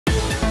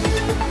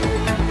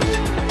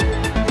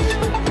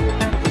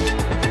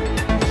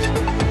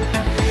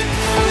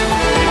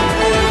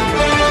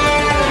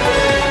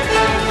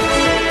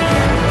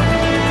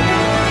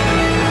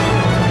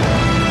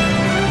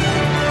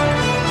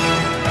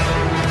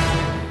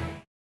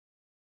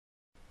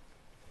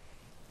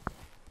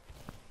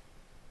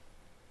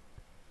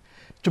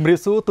ជំរាប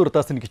សួរទូរទ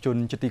ស្សនិកជន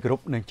ជាទីគោរព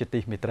និងជាទី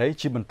មេត្រី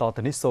ជាបន្ត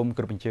ទៅនេះសូម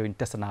គោរពអញ្ជើញ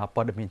ទស្សនា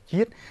ព័ត៌មាន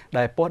ជាតិ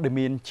ដែលព័ត៌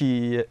មានជា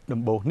ដំ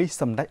បូងនេះ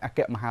សម្ដេចអគ្គ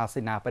មហា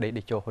សេនាបតី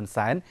តេជោហ៊ុន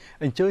សែន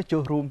អញ្ជើញចូ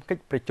លរួមកិច្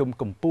ចប្រជុំ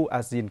កម្ពុជា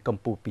អាស៊ានក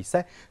ម្ពុជាពិសេ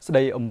សស្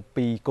ដីអំ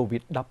ពី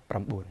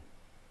COVID-19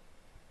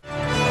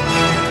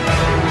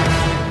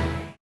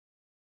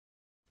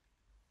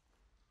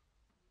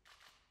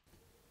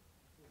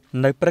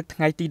នៅព្រឹកថ្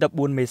ងៃទី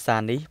14មេសា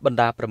នេះបណ្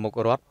ដាប្រមុខ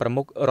រ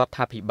ដ្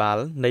ឋាភិបាល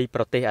នៃ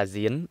ប្រទេសអា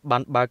ស៊ានបា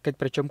នបើកកិច្ច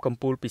ប្រជុំកំ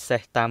ពូលពិសេ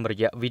សតាមរ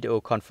យៈ Video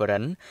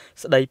Conference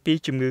ស្ដីពី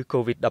ជំងឺ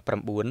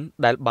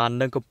COVID-19 ដែលបាន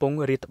នឹងកំពុង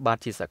រាតត្បាត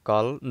ជាសក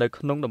លនៅ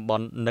ក្នុងតំប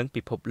ន់និង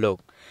ពិភពលោក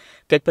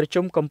កិច្ចប្រ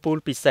ជុំកំពូល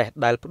ពិសេស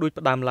ដែលផ្ដួច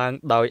ផ្ដើមឡើង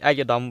ដោយឯក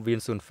ឧត្តមវៀន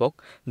ស៊ុនហ្វុក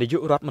នាយ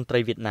ករដ្ឋមន្ត្រី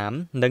វៀតណាម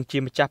និងជា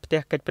ម្ចាស់ផ្ទះ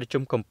កិច្ចប្រ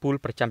ជុំកំពូល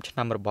ប្រចាំឆ្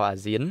នាំរបស់អា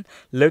ស៊ាន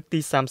លើកទី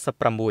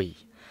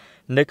36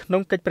នៅក្នុ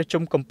ងកិច្ចប្រ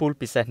ជុំកំពូល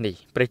ពិសេសនេះ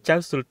ព្រះចៅ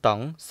ស៊ុលត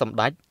ង់សម្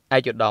ដេចឯ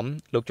កឧត្តម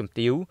លោកជំ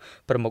ទាវ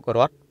ប្រមុខរ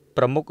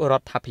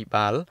ដ្ឋាភិ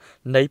បាល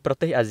នៃប្រ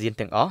ទេសអាស៊ាន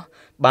ទាំងអស់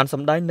បានស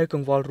ម្ដែងនៅក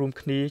ង្វល់រួម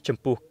គ្នាចំ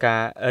ពោះកា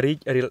ររីក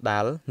រាលដា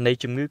លនៃ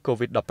ជំងឺ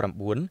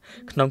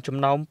COVID-19 ក្នុងចំ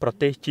ណោមប្រ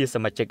ទេសជាស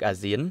មាជិកអា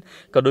ស៊ាន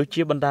ក៏ដូច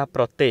ជាបណ្ដា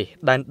ប្រទេស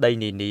ដែនដី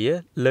នានា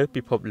លើ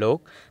ពិភពលោក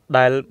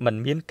ដែលមិន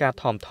មានការ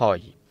ថមថយ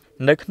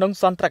នៅក្នុង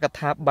សន្ទរក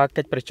ថាបើក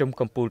កិច្ចប្រជុំ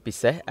កំពូលពិ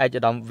សេសឯកឧ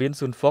ត្តមវៀន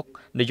ស៊ុនហ្វុក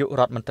នាយក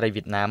រដ្ឋមន្ត្រី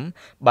វៀតណាម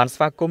បានស្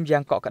វាគមន៍យ៉ា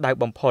ងកក់ក្ដៅ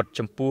បំផុត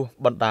ចំពោះ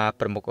បណ្ដា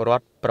ប្រមុខរ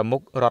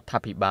ដ្ឋា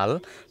ភិបាល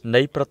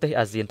នៃប្រទេស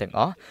អាស៊ានទាំងអ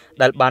ស់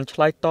ដែលបានឆ្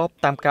លើយតប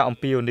តាមការអំ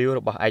ពាវនាវរ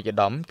បស់ឯកឧត្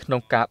តមក្នុ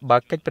ងការបើ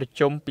កកិច្ចប្រ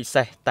ជុំពិ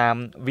សេសតាម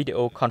Video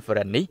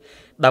Conference នេះ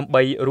ដើម្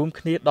បីរួម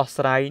គ្នាដោះ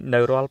ស្រាយនៅ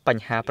រាល់ប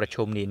ញ្ហាប្រឈ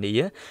មនានា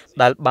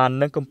ដែលបាន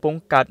នឹងកំពុង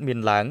កើតមាន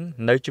ឡើង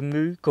នៅជំ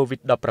ងឺ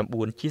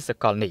COVID-19 ជាស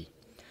កលនេះ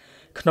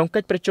ក្នុងកិ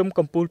ច្ចប្រជុំ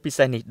កំពូលពិ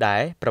សេសនេះដែ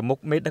រប្រមុខ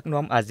មេដឹក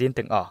នាំអាស៊ាន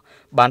ទាំងអស់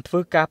បានធ្វើ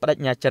ការបដិ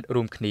ញ្ញាចិត្ត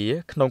រួមគ្នា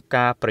ក្នុង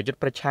ការប្រយុទ្ធ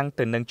ប្រឆាំង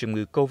ទៅនឹងជំ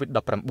ងឺ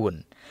COVID-19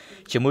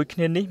 ជាមួយគ្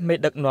នានេះមេ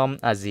ដឹកនាំ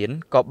អាស៊ាន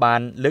ក៏បា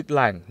នលើក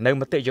ឡើងនៅ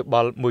មតិយោប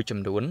ល់មួយចំ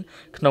នួន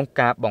ក្នុង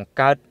ការបង្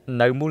កើត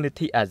នៅមូលនិ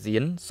ធិអាស៊ា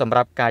នសម្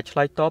រាប់ការឆ្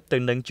លើយតបទៅ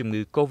នឹងជំ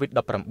ងឺ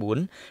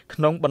COVID-19 ក្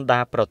នុងបណ្ដា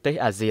ប្រទេស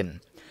អាស៊ាន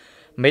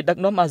មេដឹក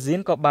នាំអាស៊ាន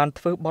ក៏បាន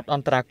ធ្វើបទអ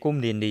ន្តរាគម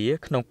ន៍នានា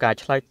ក្នុងការ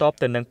ឆ្លើយតប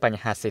ទៅនឹងប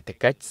ញ្ហាសេដ្ឋ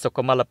កិច្ចសុ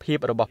ខុមាលភាព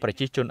របស់ប្រ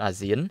ជាជនអា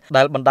ស៊ាន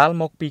ដែលបណ្ដាល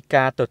មកពី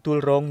ការទទួល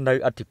រងនៅ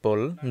ឥទ្ធិពល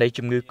នៃ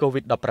ជំងឺ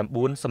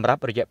COVID-19 សម្រា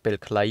ប់រយៈពេល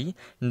ខ្លី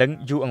និង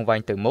យូរអង្វែ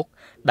ងទៅមុខ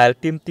ដែល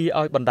ទាមទារ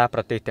ឲ្យបណ្ដាប្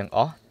រទេសទាំងអ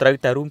ស់ត្រូវ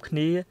តែរួមគ្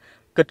នា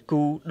គិត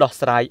គូរដោះ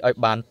ស្រាយឲ្យ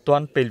បានទា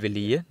ន់ពេលវេ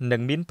លានិ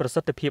ងមានប្រ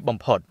សិទ្ធភាពបំ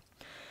ផុត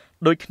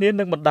ដូចគ្នា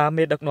នឹងបណ្ដា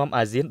មេដឹកនាំ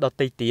អាស៊ានដ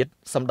ទៃទៀត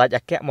សម្ដេចអ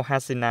គ្គមហា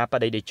សេនាប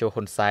តីតេជោ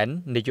ហ៊ុនសែន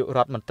នាយករ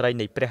ដ្ឋមន្ត្រី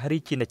នៃព្រះរា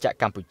ជាណាច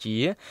ក្រកម្ពុជា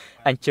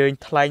អញ្ជើញ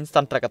ថ្លែងស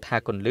ន្ទរកថា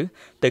គន្លឹះ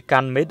ទៅកា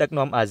ន់មេដឹក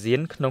នាំអាស៊ាន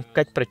ក្នុង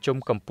កិច្ចប្រជុំ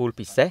កំពូល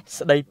ពិសេស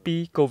ស្ដីពី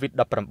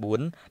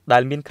COVID-19 ដែ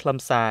លមានខ្លឹម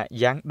សារ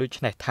យ៉ាងដូច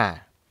នេះថា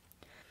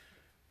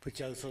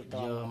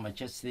Your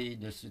Majesty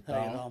the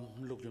Sultan,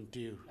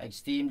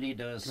 esteemed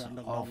leaders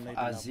of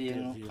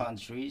ASEAN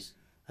countries,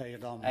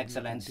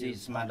 Excellencies,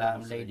 Madam,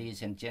 ladies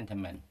and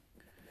gentlemen.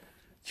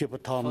 ជាប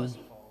ឋម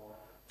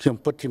ខ្ញុំ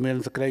ពិតជាមាន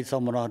សេចក្តីស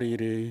ប្បុរសរីក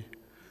រាយ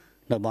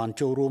ដែលបាន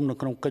ចូលរួមនៅ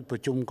ក្នុងកិច្ចប្រ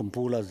ជុំកំ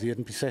ពូលអាស៊ាន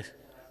ពិសេស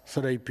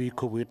ស្ដីពី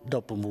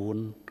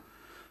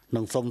COVID-19 និ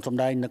ងសូមសម្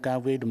ដែងនូវការ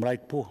វាយតម្លៃ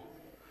ខ្ពស់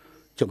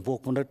ចំពោះ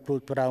គំនិតព្រួយ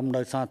ផ្ដើម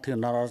ដោយសាធារ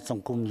ណរដ្ឋស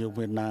ង្គមយើង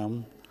វៀតណាម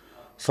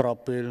ស្រប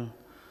ពេល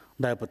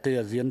ដែលប្រទេស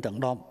អាស៊ានទាំង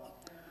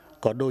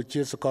10ក៏ដូច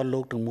ជាសកលលោ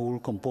កទាំងមូល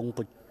កំពុង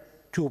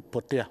ជួបប្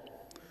រទះ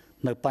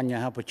នៅបញ្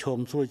ហាប្រឈម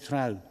ស្រួចស្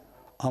រាវ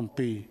អំ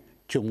ពី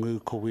ជំងឺ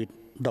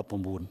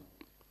COVID-19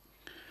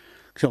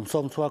 ខ្ញុំសូ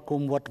មស្វាគ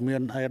មន៍វត្តមា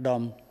នអាយដា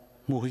ម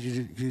មូហ៊ី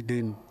ឌី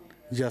ន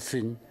យ៉ា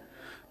ស៊ីន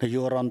នាយ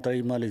ករដ្ឋមន្ត្រី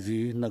ម៉ាឡេស៊ី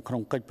នៅក្នុ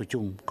ងកិច្ចប្រ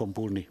ជុំកំ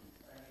ពូលនេះ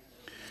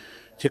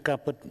ជាការ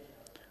ពិត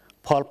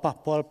ផលប៉ះ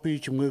ពាល់ពី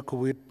ជំងឺ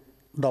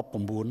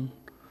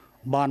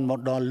COVID-19 បានមក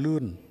ដល់លឿ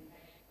ន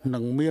និ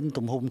ងមាន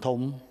ទំហំធំ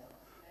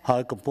ហើ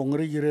យកំពុង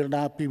រីករាល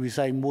ដាលពីវិ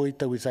ស័យមួយ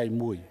ទៅវិស័យ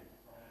មួយ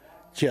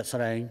ជាក់ស្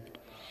ដែង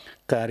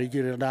ការរីក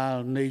រាលដាល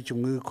នៃជំ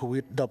ងឺ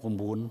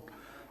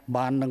COVID-19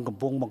 បាននឹងកំ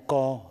ពុងបង្ក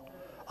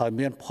ឲ្យ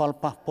មានផល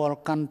ប៉ះពាល់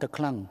កាន់តែ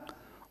ខ្លាំង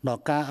ដ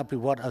ល់ការអភិ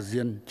វឌ្ឍអា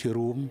ស៊ានជា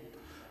រួម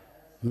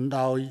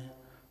ដោយ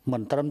មិ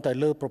នត្រឹមតែ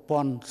លើប្រព័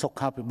ន្ធសុ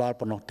ខាភិបាល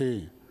ប៉ុណ្ណោះទេ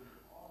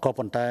ក៏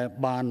ប៉ុន្តែ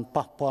បាន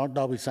ប៉ះពាល់ដ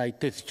ល់វិស័យ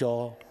ទេសចរ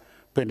ណ៍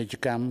ពាណិជ្ជ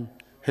កម្ម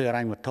ហិរ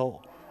ញ្ញវត្ថុ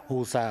ឧ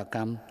ស្សាហក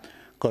ម្ម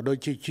ក៏ដូច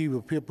ជាជីវ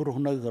ភាពរ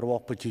ស់នៅរប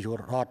ស់ប្រជាពល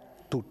រដ្ឋ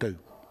ទូទៅ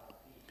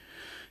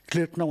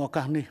ក្នុងឱ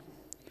កាសនេះ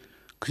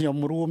ខ្ញុំ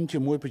រួមជា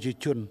មួយប្រជា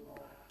ជន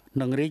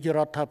និងរាជរ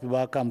ដ្ឋាភិ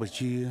បាលកម្ពុ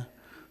ជា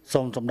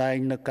សូមសម្ដែង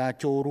នៅការ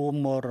ចូលរួម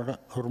មក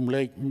រំ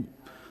លែក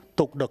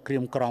ទុក្ខដ៏ក្រៀ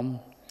មក្រំ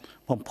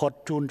បំផុត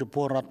ជូនចំ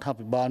ពោះរដ្ឋា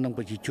ភិបាលនិង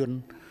ប្រជាជន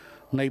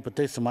នៃប្រ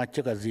ទេសសមា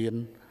ជិកអាស៊ាន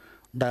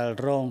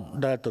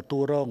ដែលទទួ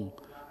លរង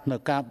នៅ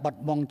ការបា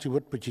ត់បង់ជីវិ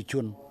តប្រជាជ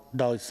ន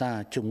ដោយសារ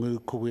ជំងឺ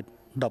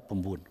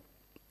COVID-19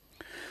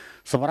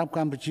 សម្រាប់ក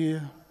ម្ពុជា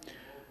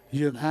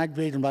យើងអាច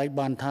វាយតម្លៃ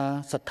បានថា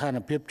ស្ថាន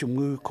ភាពជំ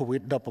ងឺ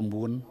COVID-19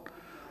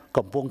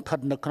 កំពុងស្ថិត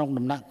នៅក្នុង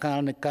ដំណាក់កាល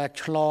នៃការ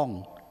ឆ្លង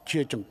ជា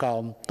ចង្កោ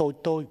ម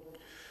តូច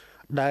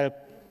ដែល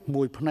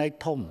មួយផ្នែក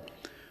ធំ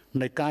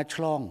នៃការ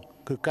ឆ្លង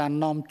គឺការ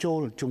នាំចូ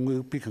លជំងឺ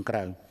ពីខាងក្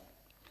រៅ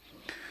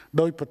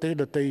ដោយប្រទេស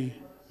ដទៃ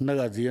នៅ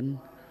អាស៊ាន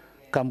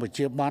កម្ពុ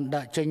ជាបាន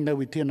ដាក់ចេញនូវ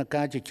វិធាន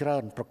ការជាច្រើ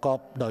នប្រកប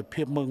ដោយ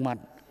ភាពម៉ឺងម៉ា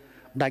ត់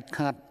ដាច់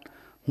ខាត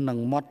និង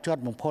ម៉ត់ច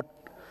ត់បំផុត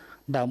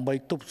ដើម្បី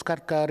ទប់ស្កា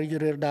ត់ការរីក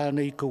រាលដាល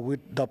នៃ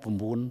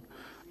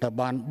COVID-19 ដែល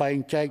បានបែង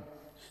ចែក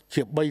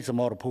ជា3ស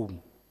មរភូមិ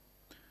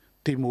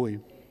ទី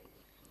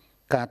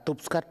1ការទ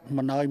ប់ស្កាត់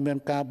មិនឲ្យមាន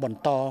ការបន្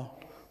ត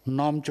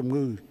នាំជំ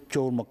ងឺ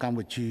ចូលមកកម្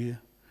ពុជា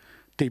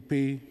ទី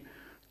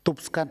2ទប់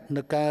ស្កាត់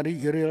នឹងការរី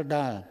ករាល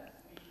ដាល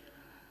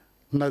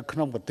នៅក្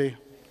នុងប្រទេស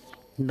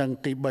និង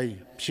ទី3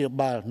ព្យា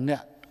បាលអ្ន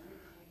ក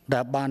ដែ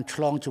លបានឆ្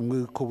លងជំងឺ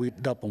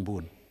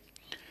COVID-19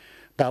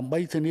 ដើម្បី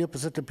ធានាប្រ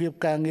សិទ្ធភាព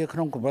ការងារក្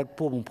នុងកម្រិតខ្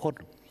ពស់បំផុត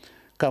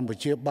កម្ពុ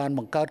ជាបានប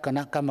ង្កើតគ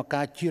ណៈកម្ម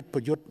ការជាតិប្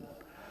រយុទ្ធ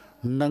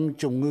នឹង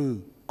ជំងឺ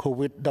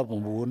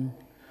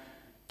COVID-19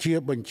 ជា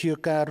បញ្ជា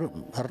ការរ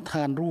ដ្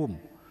ឋាភិបាលរួម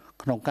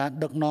ក្នុងការ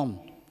ដឹកនាំ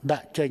ដា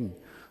ក់ចេញ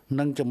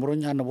និងជំរុញ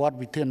អនុវត្ត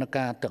វិធាន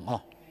ការទាំងអ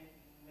ស់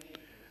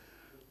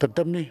ទន្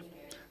ទឹមនេះ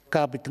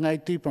កាលពីថ្ងៃ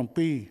ទី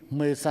7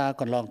មេសា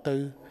កន្លងទៅ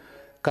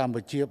កម្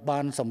ពុជាបា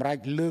នសម្រេច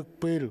លើក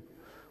ពេល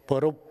ប្រា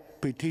រព្ធ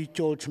ពិធី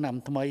ចូលឆ្នាំ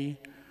ថ្មី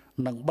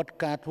និងបិទ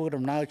ការធ្វើ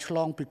ដំណើរឆ្ល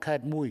ងពីខេ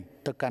ត្តមួយ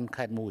ទៅកាន់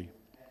ខេត្តមួយ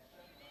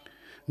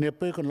នា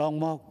ពេលកន្លង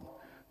មក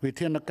វិ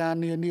ធានការ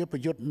នានាប្រ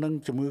យុទ្ធនឹង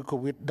ជំងឺ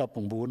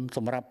COVID-19 ស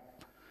ម្រាប់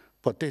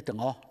ប្រទេសទាំង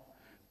អស់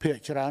ភាគ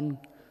ច្រើន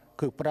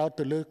គឺផ្ដោត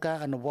ទៅលើការ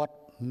អនុវត្ត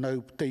នៅ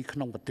ផ្ទៃក្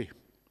នុងប្រទេស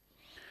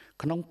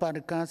ក្នុងប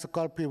រិការសក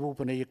លភាវូ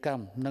បនីយក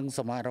ម្មនិងស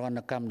មាហរណ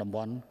កម្មតំប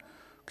ន់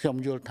ខ្ញុំ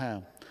យល់ថា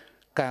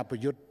ការប្រ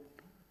យុទ្ធ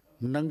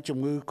នឹងជំ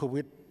ងឺ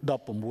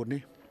COVID-19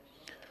 នេះ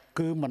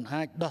គឺมัน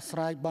អាចដោះស្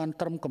រាយបាន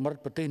ត្រឹមកម្រិត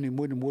ប្រទេសនី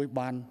មួយៗ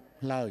បាន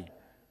ឡើយ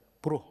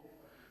ព្រោះ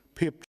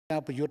ភាពកា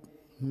រប្រយុទ្ធ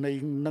នៃ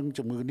នឹង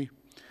ជំងឺនេះ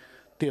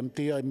ទាម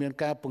ទារឲ្យមាន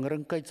ការពង្រឹ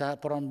ងកិច្ចសហ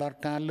ប្រតិបត្តិ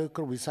ការលើ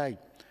គ្រប់វិស័យ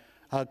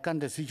ឲ្យកាន់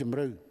តែស៊ីជម្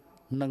រៅ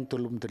និងទូ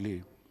លំទូលាយ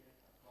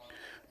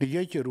និ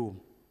យាយជារួម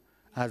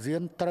អាស៊ា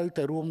នត្រូវ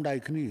តែរួមដៃ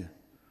គ្នា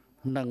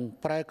និង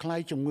ប្រែក្លា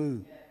យជំងឺ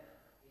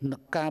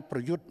ការប្រ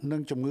យុទ្ធនឹ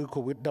ងជំងឺ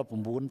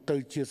COVID-19 ទៅ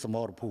ជាសម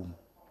រភូមិ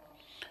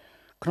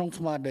ក្នុង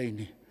ស្មារតី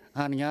នេះ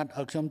អនុញ្ញាត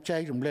ឲ្យខ្ញុំចែ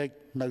ករំលែក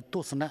នៅទ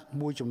ស្សនៈ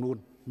មួយចំនួន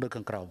ដូច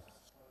ខាងក្រោម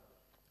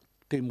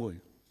ទី1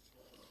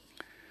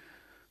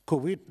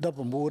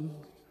 COVID-19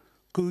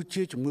 គឺ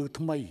ជាជំងឺ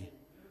ថ្មី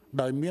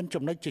ដោយមាន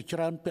ចំណុចជាច្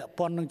រើនពាក់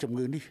ព័ន្ធនឹងជំ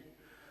ងឺនេះ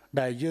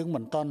ដែលយើងមិ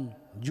នទាន់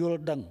យល់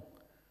ដឹង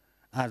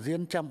អាស៊ា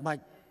នចាំបា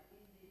ច់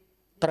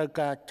ត្រូវ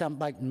ការចាំ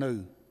បាច់នៅ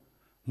1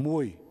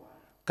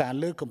ការ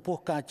លើកកម្ពស់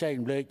ការចែក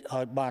រំលែក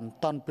ឲ្យបាន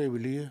តាន់ពេលវេ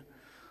លា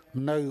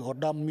នៅឧត្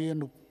តមមាន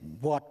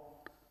វត្ត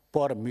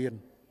ព័ត៌មាន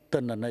ទិ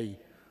ន្នន័យ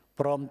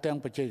ព្រមទាំង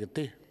បច្ចេក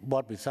ទេសប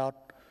ទពិសោធន៍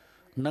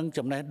និង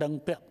ចំណេះដឹង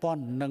ពាក់ព័ន្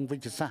ធនឹងវិ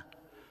ទ្យាសាស្ត្រ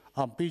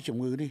អំពីជំ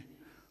ងឺនេះ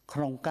ក្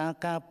នុងការ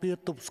ការពារ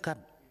ទប់ស្កា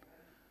ត់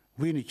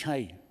វិនិច្ឆ័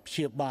យព្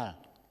យាបាល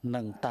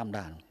និងតាម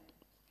ដាន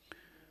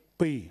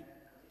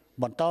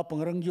2បន្តព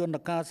ង្រឹងយន្ត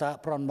ការសហ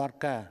ប្រតិបត្តិ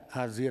ការ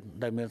អាស៊ាន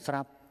ដែលមានស្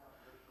រាប់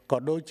ក៏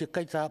ដូចជា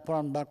កិច្ចសហប្រ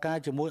តិបត្តិការ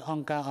ជាមួយអ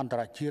ង្គការអន្ត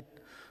រជាតិ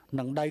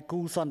និងដៃគូ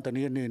សន្ទ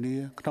នានានា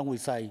ក្នុងវិ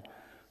ស័យ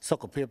សុ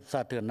ខភាព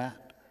សាធារណៈ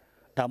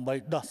ដើម្បី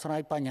ដោះស្រា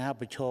យបញ្ហា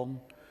ប្រឈម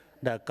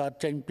ដែលកើត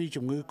ចេញពី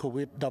ជំងឺ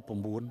COVID-19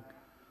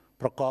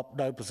 ប្រកប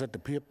ដោយប្រសិទ្ធ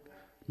ភាព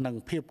និង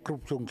ភាពគ្រ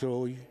ប់ជ្រុងជ្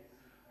រោយ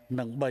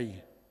និង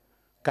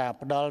3ការ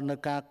ផ្ដល់នូវ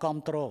ការគាំ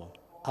ទ្រឲ្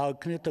យ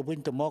គ្នាទៅវិញ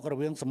ទៅមករ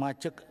វាងសមា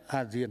ជិក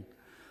អាស៊ាន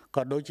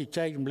ក៏ដូចជា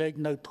ចែករំលែក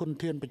នៅធន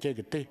ធានបច្ចេក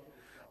ទេស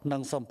និ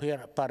ងសម្ភារៈ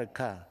បរិក្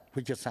ខារ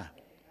វិទ្យាសាស្ត្រ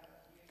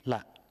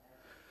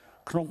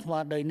ក្នុងស្មា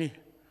រតីនេះ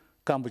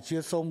កម្ពុជា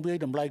សូមវាយ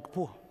តម្លៃខ្ព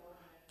ស់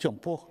ចំ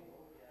ពោះ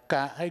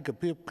ការឯក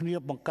ភាពគ្នា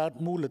បង្កើត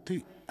មូលនិធិ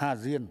អា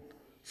ស៊ាន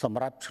សម្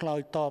រាប់ឆ្លើយ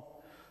តប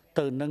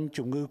ទៅនឹង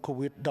ជំងឺ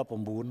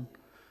COVID-19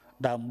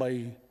 ដើម្បី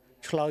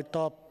ឆ្លើយត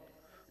ប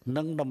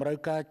នឹងតម្រូវ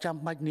ការចាំ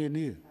បាច់នា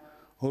នា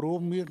រួ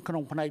មមានក្នុ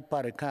ងផ្នែកប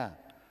រិក្ខារ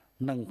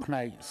និងផ្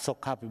នែកសុ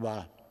ខាភិបា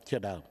លជា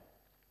ដើម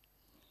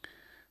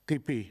ទី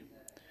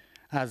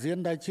2អាស៊ាន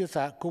ដែលជាស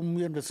ហគមន៍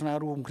មានវាសនា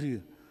រួមគ្នា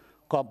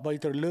ក៏បី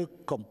ត្រូវលើក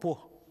កម្ពស់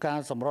ការ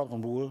សម្របស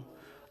ម្រួល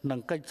និង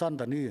កិច្ចសន្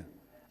ទនា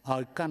ឲ្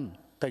យកាន់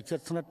តែជិត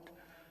ស្និទ្ធ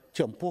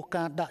ចំពោះ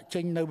ការដាក់ចេ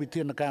ញនៅវិ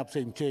ធានការផ្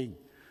សេងៗ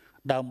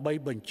ដើម្បី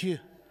បញ្ជៀស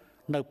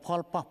នៅផ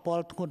លប៉ះពា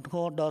ល់ធ្ងន់ធ្ង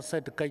រដល់សេ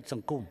ដ្ឋកិច្ចស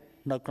ង្គម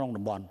នៅក្នុង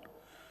តំបន់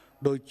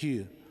ដូចជា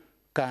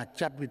ការ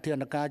ចាត់វិធា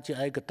នការជា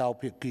ឯកតោ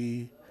ភាគី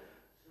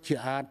ជា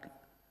អាច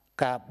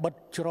ការបិទ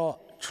ច្រក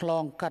ឆ្ល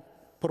ងកាត់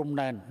ព្រំ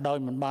ដែនដោយ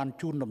មិនបាន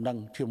ជូនដំណឹង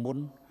ជាមុន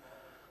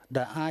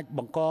ដែលអាចប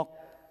ង្ក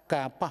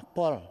ការប៉ះ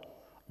ពាល់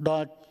ដ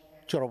ល់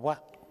ច្រវា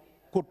ក់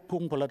ផ្គត់ផ្គ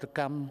ង់ផលិតក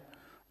ម្ម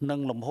និង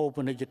លំហូរ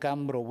ពាណិជ្ជកម្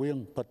មរវាង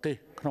ប្រទេស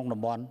ក្នុងតំ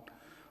បន់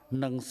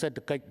និងសេដ្ឋ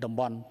កិច្ចតំ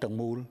បន់ទាំង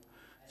មូល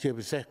ជា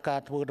ពិសេសការ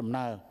ធ្វើដំ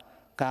ណើរ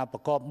ការប្រ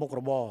កបមុខ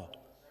របរ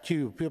ជី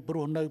វភាពរ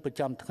ស់នៅប្រ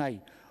ចាំថ្ងៃ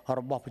រ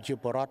បស់ប្រជា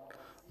ពលរដ្ឋ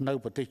នៅ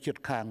ប្រទេសជិត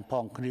ខាងផ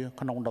ងគ្នា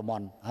ក្នុងតំប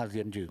ន់អា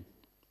ស៊ានយើង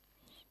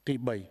ទី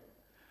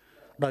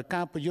3ដោយ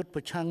ការប្រយុទ្ធប្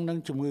រឆាំងនឹង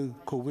ជំងឺ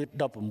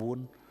COVID-19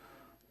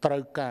 ត្រូ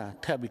វការ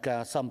ថវិកា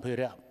សម្ភា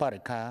រៈប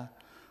រិក្ខារ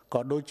ក៏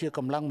ដូចជាក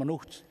ម្លាំងមនុ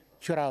ស្ស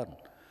ច្រើន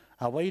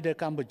អ្វីដែល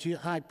កម្ពុជា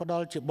អាចផ្ដ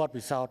ល់ជាបទ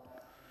ពិសោធន៍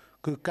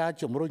គឺការ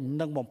ជំរុញ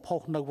និងបំផុស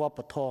នៅវប្ប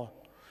ធម៌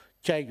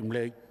ចែករំ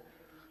លែក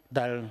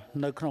ដែល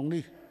នៅក្នុង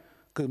នេះ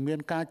គឺមាន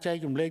ការចែក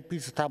រំលែកពី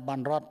ស្ថាប័ន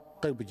រដ្ឋ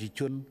ទៅប្រជា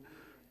ជន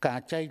ការ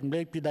ចែករំ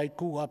លែកពីដៃ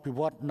គូអភិវ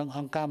ឌ្ឍនិងអ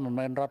ង្គការមិន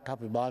មែនរដ្ឋា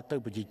ភិបាលទៅ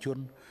ប្រជាជន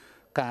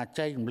ការ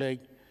ចែករំលែក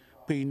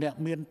ពីអ្នក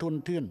មានទុន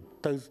ធាន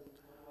ទៅ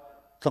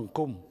សង្គ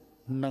ម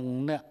និង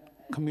អ្នក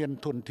គ្មាន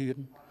ទុនធាន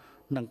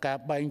និងការ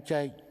បែង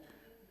ចែក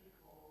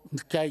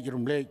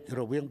រំលែក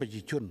រវាងប្រ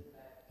ជាជន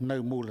នៅ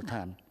មូលដ្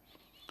ឋាន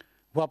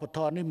វប្បធ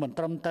ម៌នេះមិន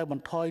ត្រឹមតែប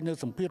ន្ថយនៅ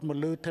សម្ពាធមក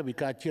លើថវិ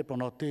កាជាតិប៉ុ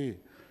ណ្ណោះទេ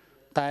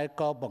តែ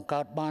ក៏បង្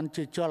កើតបាន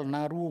ជាចល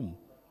នារួម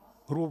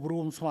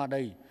ស្មារ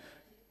តី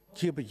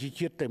ជាប្រជា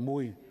ជាតិតែមួ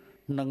យ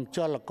និងច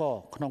លករ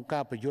ក្នុងកា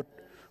រប្រយុទ្ធ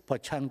ប្រ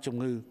ឆាំងជំ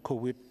ងឺ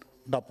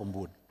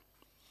COVID-19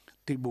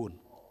 ទី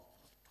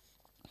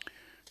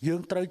4យើ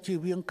ងត្រូវជៀស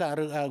វាងការ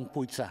រើសអើង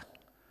ពូជសាសន៍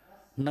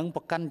និង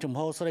ប្រកាន់ចំ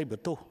ហស្រីប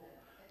ន្ទោស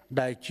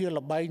ដែលជា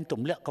ល្បែងទ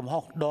ម្លាក់កំហុ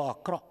សដ៏អា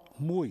ក្រក់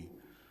មួយ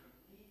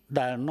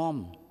ដែលនាំ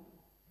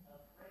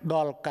ដ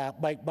ល់ការ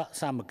បែកបាក់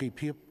សាមគ្គី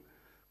ភាព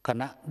គ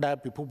ណៈដែល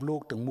ពិភពលោ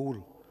កទាំងមូល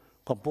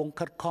កំពុង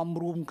ខិតខំ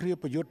រួមគ្នា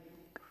ប្រយុទ្ធ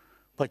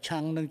ប្រ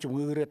ឆាំងនឹងជំ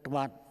ងឺរាតត្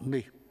បាត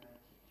នេះ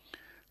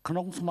ក្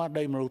នុងស្មារ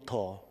តីមនុស្សធ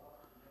ម៌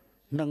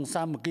និង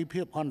សាមគ្គី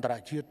ភាពអន្តរ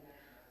ជាតិ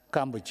ក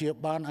ម្ពុជា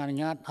បានអនុ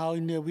ញ្ញាតឲ្យ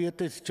នាវា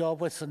ទេសចរ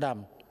វេស្តាំ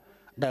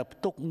ដែលផ្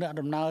ទុកអ្នក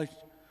ដំណើរ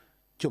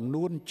ចំ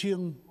នួនជាង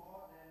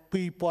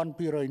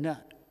 2,200 នា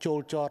ក់ចូល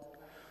ចត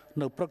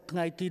នៅព្រឹកថ្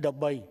ងៃទី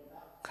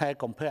13ខែ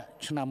កុម្ភៈ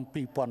ឆ្នាំ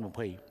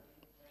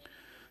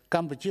2020ក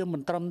ម្ពុជាមិ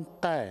នត្រឹម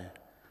តែ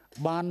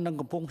បាននឹង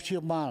កំពុងព្យា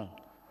បាល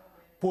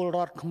ពលរ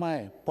ដ្ឋខ្មែរ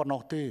ប៉ុណ្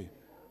ណោះទេ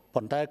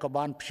ប៉ុន្តែក៏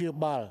បានព្យា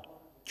បាល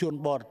ជន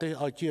បរទេស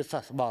ឲ្យជា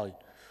សះស្បើយ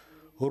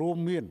រួម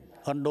មាន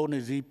ឥណ្ឌូនេ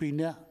ស៊ី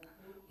2នាក់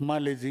ម៉ា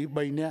ឡេស៊ី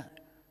3នាក់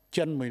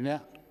ចិន1នា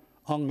ក់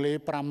អង់គ្លេស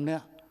5នា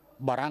ក់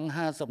បារាំង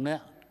50នា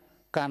ក់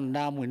កាណា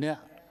ដា1នា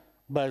ក់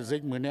បែលហ្សិ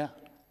ក1នាក់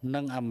និ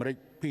ងអាមេរិក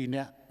2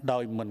នាក់ដោ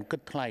យមិនគិ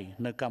តថ្លៃ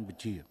នៅកម្ពុ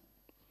ជា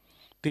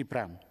ទី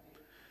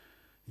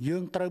5យើ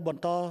ងត្រូវប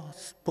ន្ត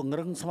ពង្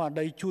រឹងស្មារ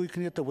តីជួយគ្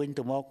នាទៅវិញ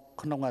ទៅមក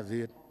ក្នុងអា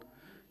ស៊ាន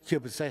ជា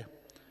ពិសេស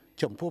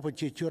ចំពោះប្រ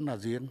ជាជនអា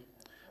ស៊ាន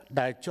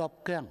ដែលជាប់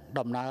គាំង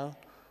ដំណើ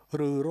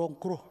រឬរង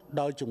គ្រោះ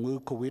ដោយជំងឺ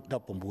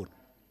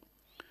COVID-19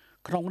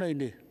 ក្នុងន័យ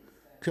នេះ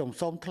ខ្ញុំ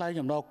សូមថ្លែង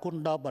អំណរគុណ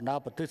ដល់បណ្ដា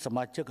ប្រទេសស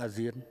មាជិកអា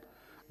ស៊ាន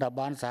ដែល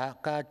បានសហ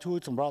ការជួយ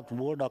សម្របស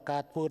ម្រួលដល់កា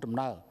រធ្វើដំ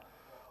ណើរ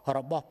រ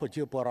បស់ប្រ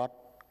ជាពលរដ្ឋ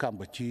កម្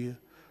ពុជា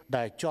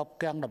ដែលជាប់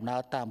គាំងដំណើរ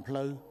តាមផ្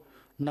លូវ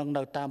និង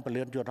នៅតាមព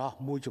លានយន្តហោះ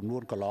មួយចំនួ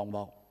នកន្លងម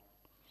ក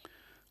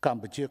ក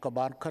ម្ពុជាក៏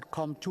បានខិត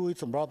ខំជួយ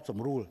សម្របស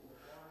ម្រួល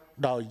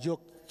ដោយយក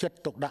ចិត្ត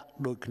ទុកដាក់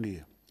ដូចគ្នា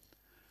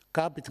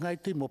កាលពីថ្ងៃ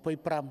ទី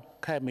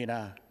25ខែមី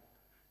នា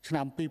ឆ្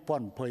នាំ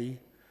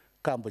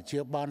2020កម្ពុជា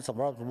បានស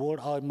ម្របសម្រួល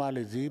ឲ្យម៉ា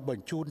ឡេស៊ីប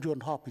ញ្ជូនយ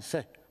ន្តហោះពិ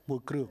សេសមួយ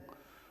គ្រឿង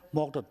ម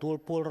កទទួល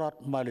ពលរដ្ឋ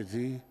ម៉ាឡេ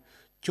ស៊ី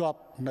ជាប់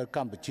នៅក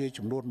ម្ពុជា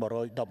ចំនួន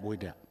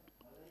111នាក់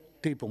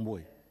ទី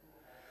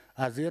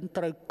6អាស៊ាន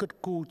ត្រូវគិត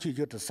គូរជា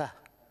យុទ្ធសាស្ត្រ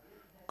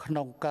ក្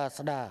នុងការ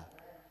ស្ដារ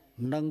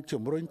និង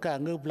ជំរុញការ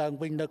ងើបឡើង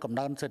វិញនៅកំ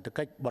ណើនសេដ្ឋ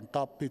កិច្ចបន្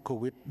ទាប់ពី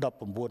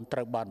COVID-19 ត្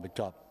រូវបានបញ្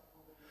ចប់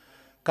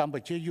កម្ពុ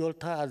ជាយល់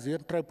ថាអាស៊ាន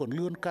ត្រូវពន្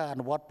លឿនការអ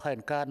នុវត្តផែន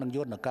ការនិងយ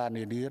ន្តការ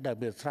នានាដែល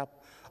មានស្រាប់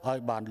ឲ្យ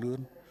បានលឿន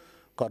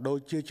ក៏ដូច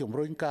ជាជំ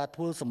រុញការ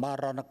ធ្វើសម្បា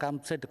រណកម្ម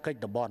សេដ្ឋកិច្ច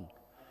តំបន់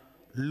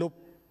លុប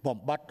បំ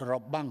បត្តិរ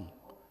បាំង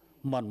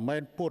មិនមែ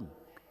នពន្ធ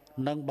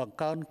និងបង្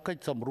កើនកិច្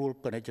ចសម្រួល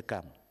ពាណិជ្ជក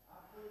ម្ម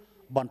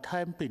បន្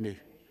ថែមពីនេះ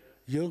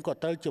យើងក៏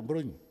ត្រូវជំ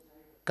រុញ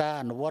ការ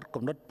អនុវត្ត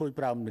គំនិតពុយ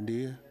ប្រាំនា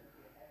នា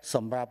ស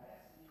ម្រាប់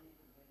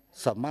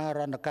សមារ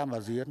ណកម្ម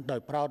អាស៊ានដោយ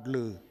ផ្ដោត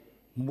លើ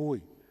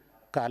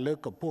1ការលើក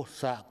កម្ពស់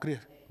សហគ្រាស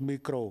មី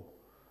ក្រូ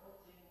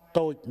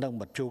តូចនិង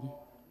មធ្យម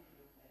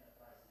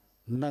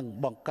និង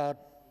បង្កើត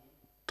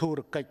ធុរ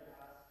កិច្ច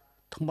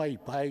ថ្មី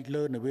ផ្អែក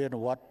លើនវានុ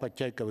វត្តន៍បច្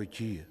ចេកវិទ្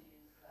យា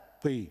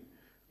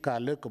2ការ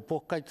លើកកម្ព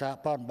ស់កិច្ចសហ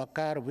ប្រតិបត្តិ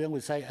ការរវាង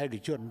វិស័យឯក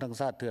ជននិង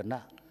សាធារ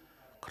ណៈ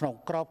ក្នុង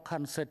ក្របខ័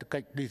ណ្ឌសេដ្ឋកិ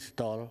ច្ច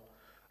Digital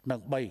និង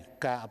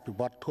3ការអភិ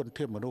វឌ្ឍធន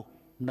ធានមនុស្ស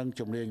និង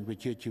ជំនាញវិ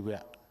ជ្ជាជីវៈ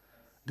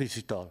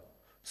Digital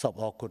សូម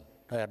អរគុណ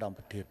ដោយអាដាម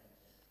ប្រធាន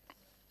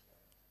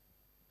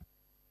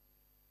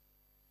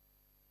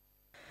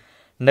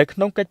នៅក្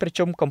នុងកិច្ចប្រ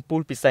ជុំកំពូ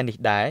លពិសេសនេះ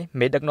ដែរ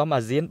មេដឹកនាំ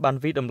អាស៊ានបាន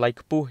វិយតម្លៃ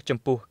ខ្ពស់ចំ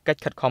ពោះកិច្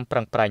ចខិតខំប្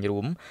រឹងប្រែងរួ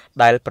ម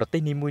ដែលប្រទេ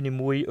សនី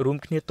មួយៗរួម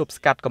គ្នាទប់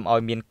ស្កាត់កុំឲ្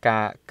យមានកា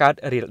រកើត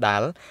រាលដា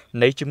ល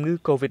នៃជំងឺ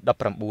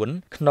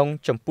COVID-19 ក្នុង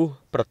ចំពោះ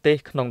ប្រទេស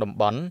ក្នុងតំ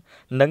បន់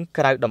និង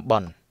ក្រៅតំប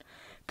ន់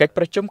កិច្ច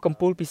ប្រជុំកំ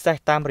ពូលពិសេស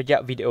តាមរយៈ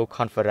Video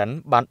Conference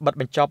បានបិទ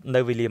បញ្ចប់នៅ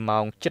វេលាម៉ោ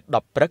ង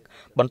 7:10 ព្រឹក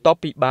បន្ទាប់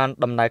ពីបាន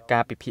ដំណើរកា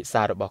រពិភាក្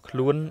សារបស់ខ្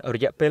លួនរ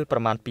យៈពេលប្រ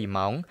មាណ 2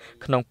 ម៉ោង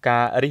ក្នុងកា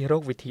ររិះរ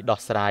កវិធីដោះ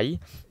ស្រាយ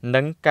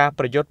និងការ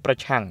ប្រយុទ្ធប្រ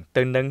ឆាំង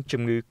ទៅនឹង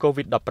ជំងឺ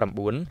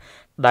COVID-19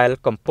 ដែល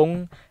កំពុង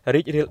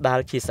រីករាលដាល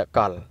ជាសក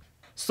ល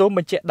សូមប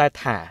ញ្ជាក់ដែរ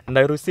ថា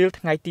នៅរុស្ស៊ី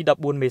ថ្ងៃទី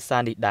14មេសា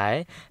នេះដែរ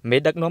មេ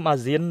ដឹកនាំអា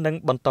ស៊ាននឹង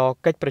បន្ត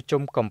កិច្ចប្រ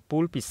ជុំកំពូ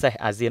លពិសេស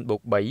អាស៊ានបូ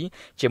ក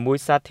3ជាមួយ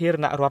សាធារ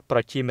ណរដ្ឋប្រ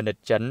ជាមានិត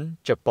ចិន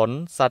ជប៉ុន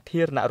សា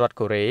ធារណរដ្ឋ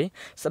កូរ៉េ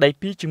ស្ដី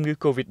ពីជំងឺ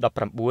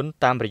Covid-19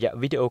 តាមរយៈ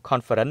Video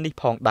Conference នេះ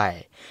ផងដែរ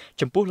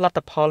ចំពោះលទ្ធ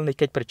ផលនៃ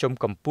កិច្ចប្រជុំ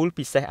កំពូល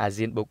ពិសេសអា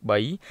ស៊ានបូក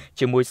3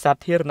ជាមួយសា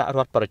ធារណរ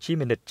ដ្ឋប្រជា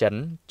មានិតចិន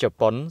ជ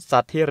ប៉ុនសា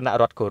ធារណ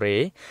រដ្ឋកូរ៉េ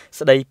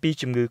ស្ដីពី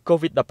ជំងឺ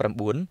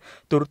Covid-19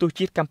 ទូរទស្សន៍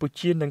ជាតិកម្ពុ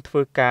ជានឹងធ្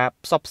វើការ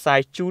ផ្សព្វផ្សា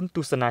យជូនទ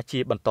ស្សនាជា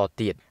បន្ត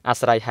ទៀតអា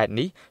ស្រ័យហេតុ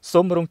នេះសូ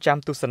មរងចាំ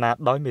ទស្សនា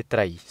ដោយមេត្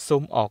រីសូ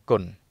មអរគុ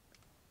ណ